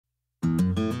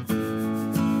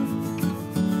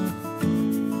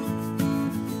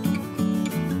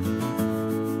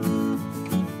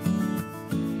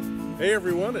Hey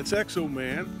everyone, it's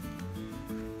Exoman.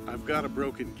 I've got a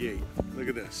broken gate. Look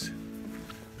at this.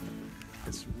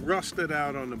 It's rusted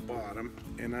out on the bottom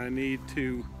and I need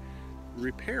to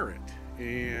repair it.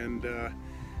 And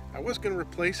I was going to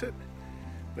replace it,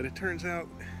 but it turns out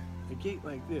a gate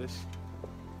like this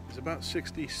is about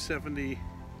 $60, $70,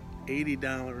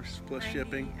 $80 plus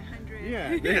shipping. 100.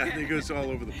 Yeah, it goes all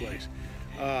over the place.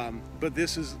 But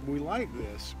we like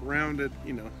this rounded,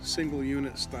 single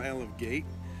unit style of gate.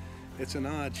 It's an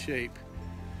odd shape,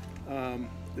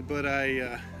 but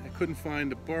I couldn't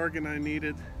find the bargain I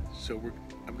needed, so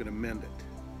I'm going to mend it.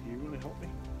 You want to help me?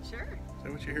 Sure. Is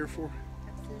that what you're here for?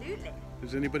 Absolutely.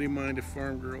 Does anybody mind if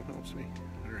Farm Girl helps me?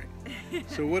 All right.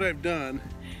 So what I've done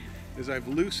is I've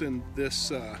loosened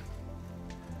this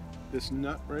this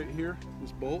nut right here,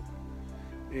 this bolt,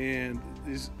 and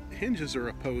these hinges are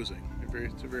opposing.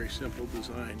 It's a very simple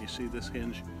design. You see this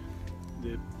hinge,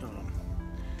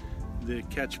 the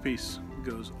catch piece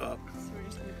goes up. So we're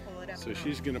just going to pull it up. So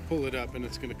she's going to pull it up and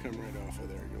it's going to come right off of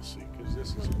there, you'll see, because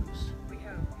this is loose. We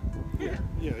hope.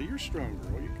 Yeah, you're strong,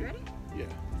 girl. You can, ready? Yeah.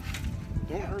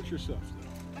 Don't hurt yourself,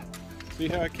 though. See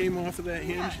how it came off of that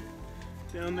hinge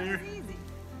down there? Easy.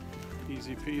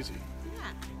 Easy peasy.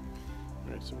 Yeah.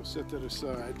 All right, so we'll set that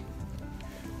aside.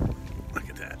 Look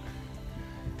at that.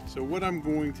 So what I'm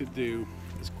going to do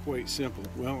is quite simple.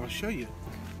 Well, I'll show you.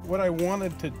 What I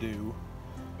wanted to do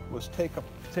was take a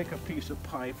piece of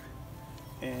pipe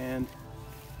and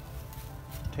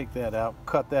take that out,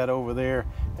 cut that over there,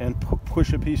 and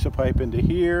push a piece of pipe into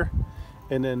here,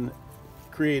 and then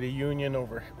create a union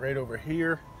right over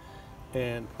here,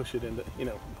 and push it into,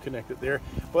 connect it there.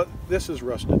 But this is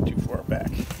rusted too far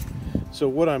back. So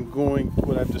what I've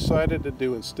decided to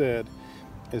do instead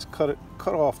is cut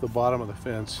off the bottom of the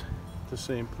fence, the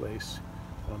same place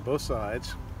on both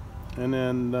sides, and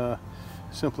then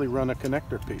simply run a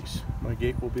connector piece. My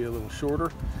gate will be a little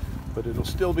shorter, but it'll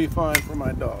still be fine for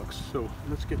my dogs. So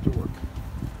let's get to work.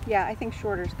 Yeah, I think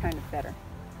shorter is kind of better.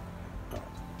 Oh.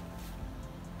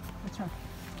 What's wrong?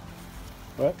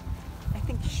 What? I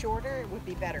think shorter would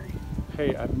be better.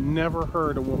 Hey, I've never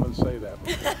heard a woman say that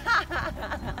before.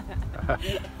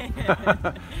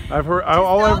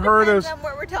 All I've heard is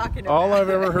what we're talking about. all I've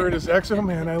ever heard is,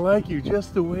 Exoman, I like you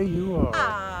just the way you are.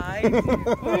 I do.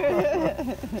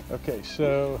 Okay,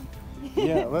 so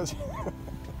yeah, let's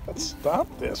stop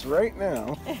this right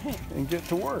now and get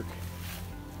to work.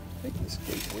 Take this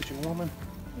gate, would you, woman?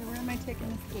 Yeah, where am I taking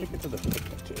this gate? Take it to the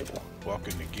picnic table.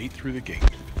 Walking the gate through the gate.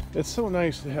 It's so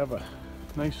nice to have a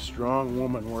nice, strong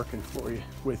woman working for you,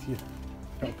 with you,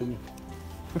 helping you.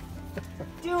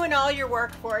 Doing all your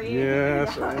work for you.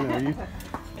 Yes, I know.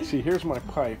 See, here's my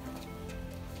pipe.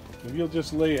 If you'll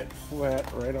just lay it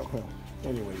flat right up, well,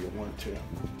 any way you want to.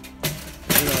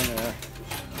 Put it on there.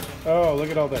 Oh, look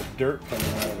at all that dirt coming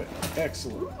out of it.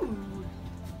 Excellent. Ooh,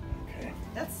 Okay.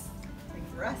 that's like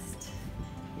rust.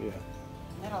 Yeah,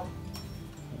 Metal.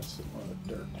 that's a lot of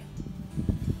dirt.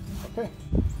 Okay.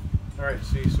 All right.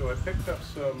 See, so I picked up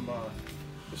just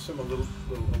some little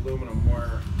aluminum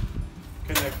wire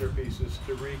connector pieces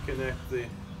to reconnect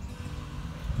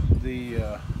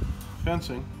the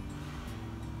fencing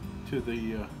to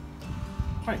the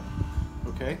pipe.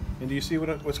 Okay. And do you see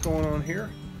what's going on here?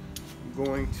 I'm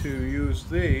going to use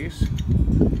these. I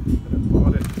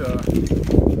bought it at an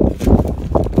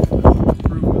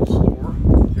improvement store.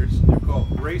 They're called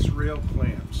brace rail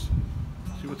clamps.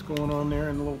 See what's going on there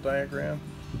in the little diagram?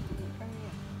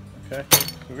 Okay.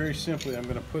 So very simply, I'm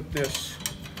going to put this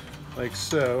like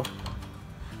so.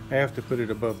 I have to put it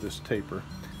above this taper,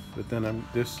 but then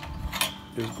this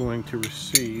is going to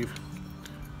receive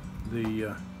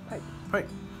the pipe.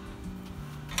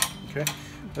 Okay.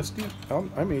 Let's do.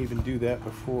 I may even do that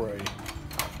before I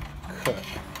cut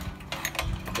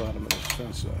the bottom of this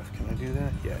fence off. Can I do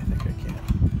that? Yeah, I think I can.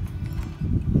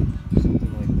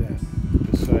 Something like that.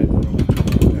 Decide what I want to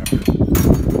do after.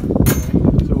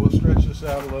 Okay. So we'll stretch this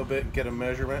out a little bit and get a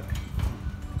measurement.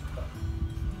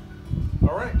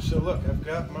 All right. So look, I've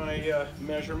got my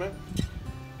measurement,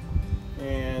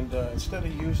 and instead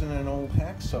of using an old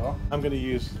hacksaw, I'm going to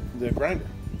use the grinder.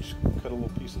 Just cut a little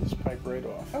piece of this pipe right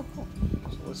off. Oh, cool.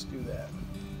 So let's do that.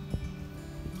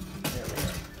 There we go.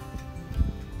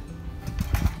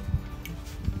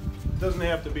 It doesn't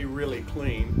have to be really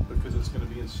clean because it's going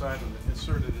to be inserted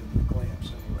into the clamps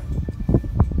anyway.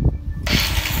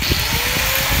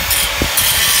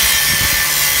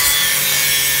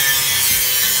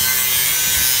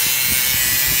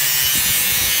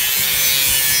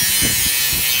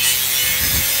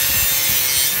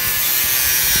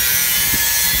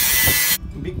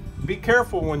 Be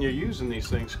careful when you're using these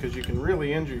things because you can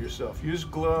really injure yourself. Use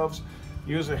gloves,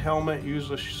 Use a helmet, use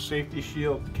a safety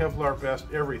shield, Kevlar vest,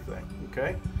 everything,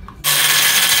 okay?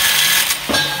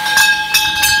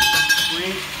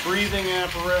 Breathing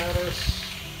apparatus.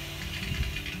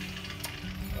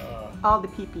 All the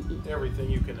PPE. Everything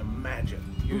you can imagine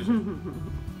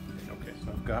using. Okay,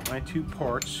 so I've got my two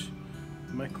parts,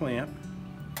 my clamp.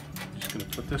 I'm just going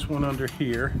to put this one under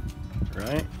here,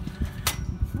 right?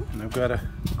 And I've got to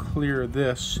clear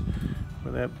this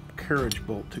for that carriage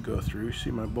bolt to go through.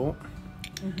 See my bolt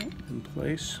in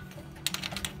place?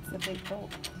 It's a big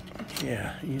bolt.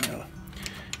 Yeah,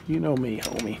 you know me,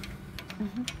 homie.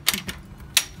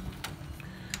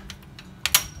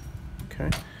 Okay,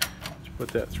 let's put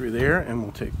that through there, and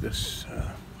we'll take this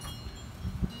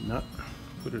nut,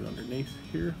 put it underneath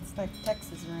here. It's like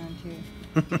Texas around here.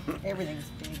 Everything's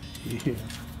big. Yeah.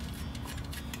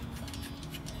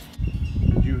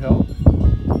 Did you help?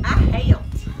 I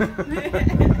helped.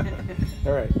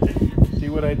 All right. See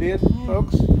what I did,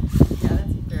 folks? Yeah, that's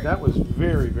very. That was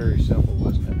very, very simple,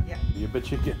 wasn't it? Yeah.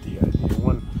 But you get the idea.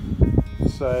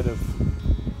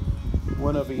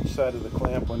 One of each side of the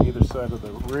clamp on either side of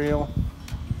the rail.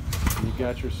 And you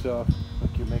got yourself,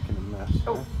 like you're making a mess.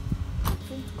 Oh.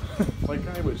 Huh? Like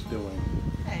I was doing.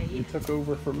 Hey. You took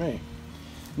over for me.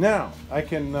 Now, I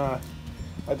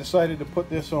decided to put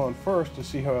this on first to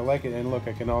see how I like it. And look,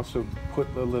 I can also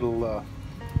put the little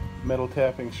metal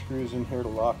tapping screws in here to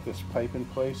lock this pipe in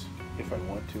place if I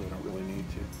want to. I don't really need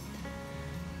to.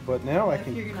 But now I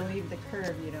can... If you're going to leave the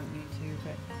curve, you don't need to,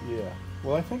 but... Yeah.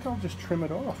 Well, I think I'll just trim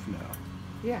it off now.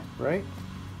 Yeah. Right?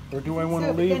 Or do I want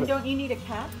to So, leave then it? don't you need a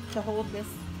cap to hold this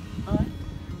on?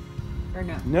 Or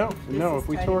no? No, This no. is If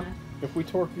we tight torque, enough? if we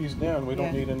torque these down, we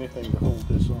don't Yeah. need anything to hold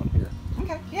this on here.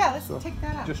 Okay. Yeah, let's So, take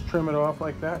that out. Just trim it off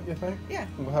like that, you think? Yeah.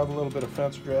 And we'll have a little bit of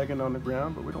fence dragging on the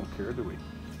ground, but we don't care, do we?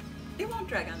 It won't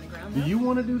drag on the ground, Do though. you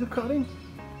want to do the cutting?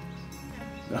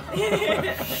 No.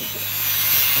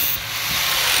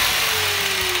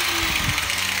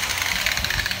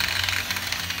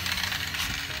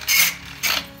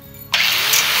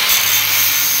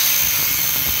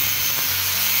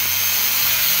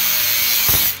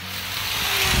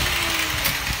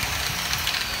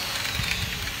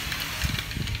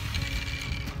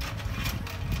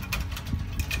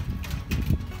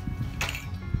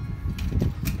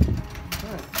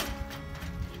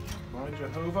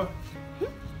 Jehovah,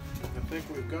 I think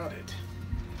we've got it.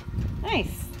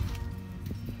 Nice.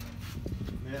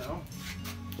 Now,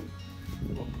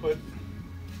 we'll put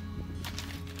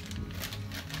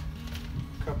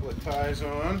a couple of ties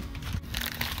on.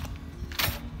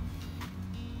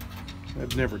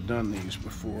 I've never done these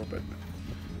before, but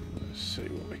let's see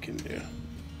what we can do.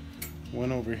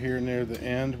 One over here near the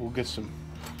end. We'll get some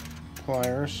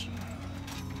pliers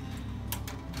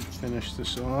and finish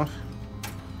this off.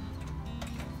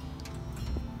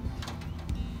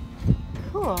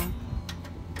 Cool.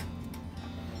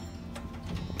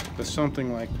 But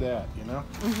something like that, you know?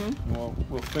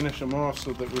 We'll finish them off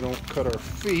so that we don't cut our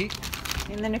feet.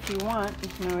 And then if you want, you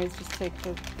can always just take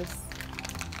this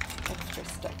extra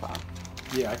stuff off.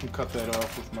 Yeah, I can cut that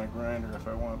off with my grinder if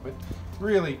I want, but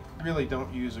really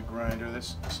don't use a grinder.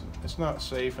 It's not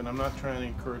safe, and I'm not trying to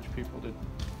encourage people to...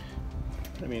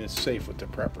 I mean, it's safe with the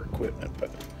proper equipment, but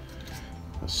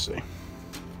let's see.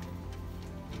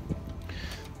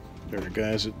 There are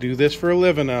guys that do this for a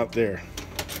living out there.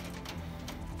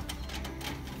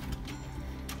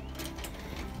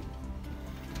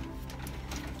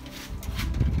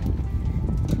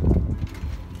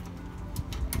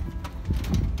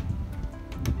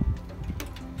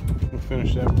 We'll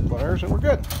finish that with pliers and we're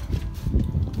good.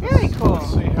 Very cool.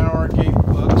 Let's see how our gate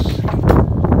looks.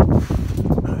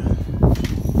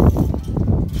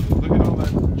 Look at all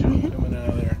that junk coming out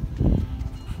of there.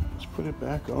 Let's put it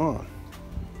back on.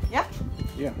 Yep.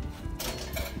 Yeah.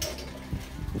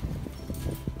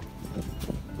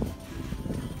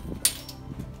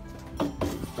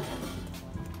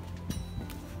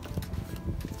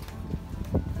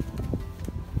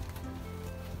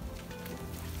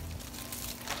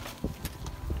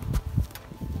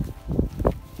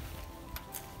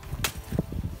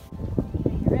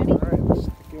 You ready? All right, let's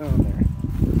get on there.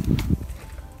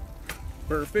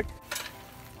 Perfect.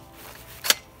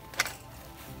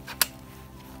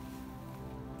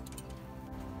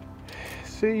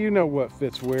 See, you know what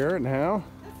fits where and how.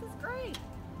 This is great. It's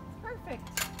perfect.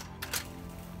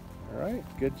 All right,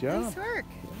 good job. Nice work.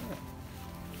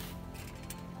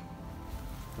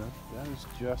 That is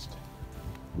just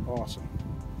awesome.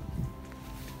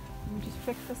 You just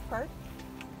fix this part.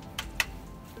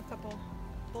 Put a couple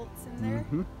bolts in there.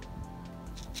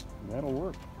 That'll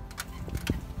work.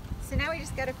 So now we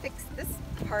just got to fix this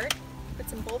part. Put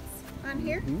some bolts on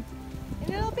here, Mhm.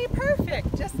 and it'll be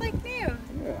perfect, just like new.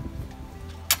 Yeah.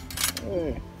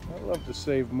 Hey, I love to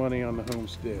save money on the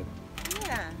homestead.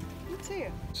 Yeah, me too.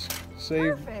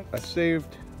 I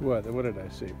saved, what did I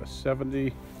save? A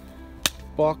 70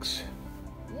 bucks.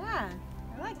 Yeah,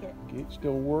 I like it. Gate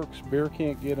still works. Bear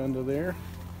can't get under there.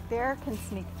 Bear can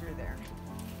sneak through there.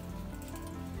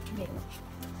 Me.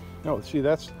 No, see,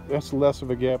 that's less of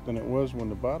a gap than it was when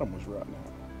the bottom was rotting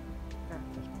out.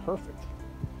 That's perfect.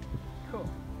 Cool.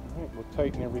 All right, we'll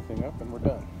tighten everything up and we're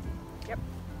done. Yep.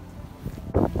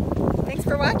 Thanks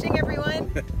for watching,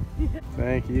 everyone.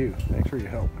 Thank you. Thanks for your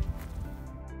help.